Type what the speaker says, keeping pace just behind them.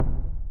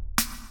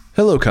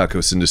Hello,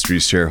 Kakos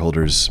Industries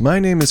shareholders. My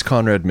name is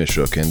Conrad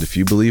Mishuk, and if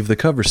you believe the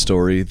cover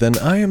story, then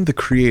I am the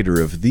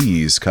creator of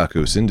these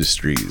Kakos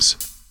Industries.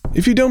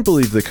 If you don't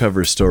believe the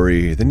cover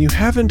story, then you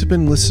haven't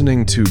been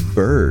listening to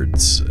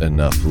birds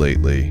enough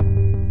lately.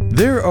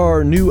 There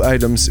are new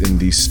items in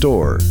the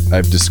store.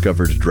 I've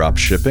discovered drop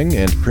shipping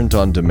and print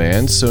on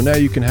demand, so now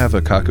you can have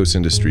a Kakos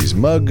Industries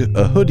mug,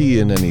 a hoodie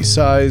in any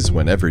size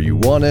whenever you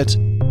want it,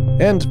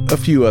 and a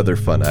few other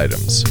fun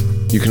items.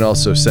 You can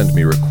also send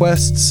me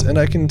requests, and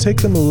I can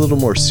take them a little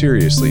more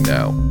seriously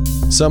now.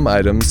 Some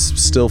items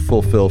still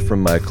fulfill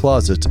from my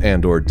closet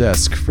and/or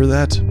desk for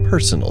that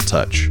personal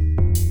touch.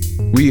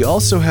 We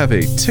also have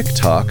a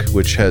TikTok,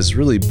 which has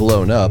really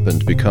blown up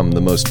and become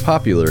the most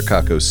popular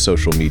Kakos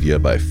social media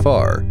by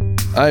far.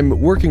 I'm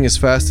working as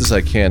fast as I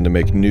can to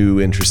make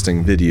new,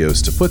 interesting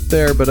videos to put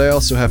there, but I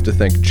also have to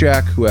thank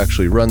Jack, who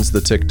actually runs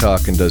the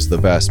TikTok and does the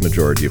vast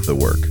majority of the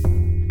work.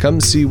 Come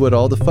see what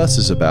all the fuss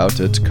is about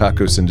at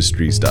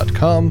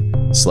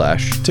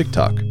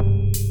kakosindustries.com/TikTok.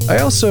 I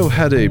also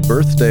had a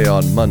birthday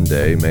on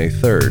Monday, May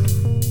 3rd.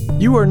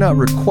 You are not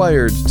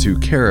required to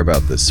care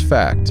about this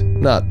fact,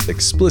 not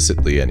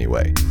explicitly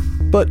anyway.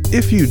 But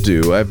if you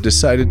do, I've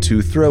decided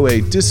to throw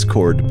a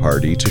Discord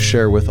party to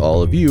share with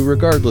all of you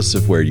regardless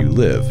of where you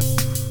live.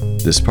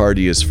 This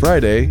party is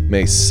Friday,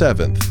 May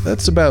 7th.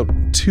 That's about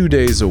 2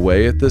 days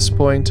away at this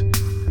point.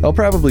 I'll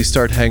probably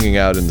start hanging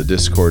out in the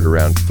Discord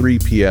around 3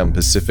 p.m.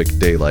 Pacific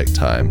Daylight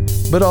Time,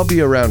 but I'll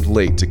be around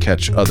late to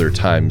catch other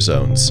time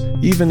zones,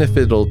 even if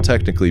it'll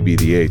technically be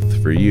the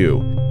 8th for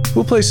you.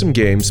 We'll play some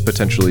games,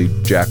 potentially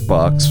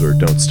Jackbox or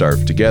Don't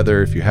Starve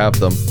Together if you have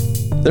them.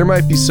 There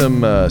might be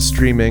some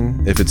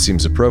streaming if it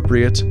seems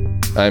appropriate.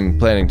 I'm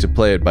planning to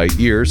play it by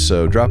ear,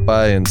 so drop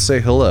by and say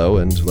hello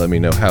and let me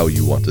know how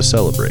you want to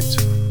celebrate.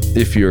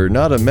 If you're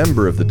not a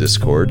member of the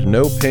Discord,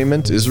 no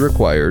payment is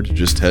required.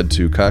 Just head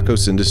to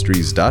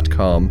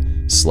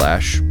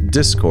kakosindustries.com/discord,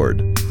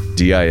 DISCORD,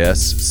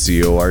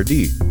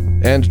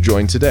 and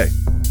join today.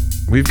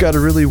 We've got a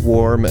really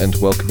warm and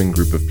welcoming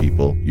group of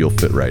people. You'll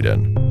fit right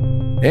in.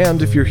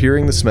 And if you're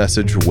hearing this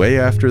message way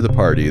after the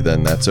party,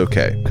 then that's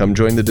okay. Come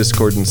join the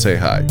Discord and say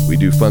hi. We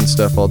do fun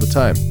stuff all the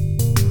time.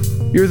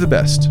 You're the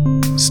best.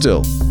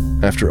 Still,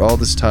 after all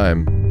this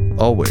time,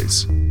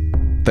 always.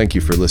 Thank you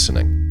for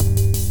listening.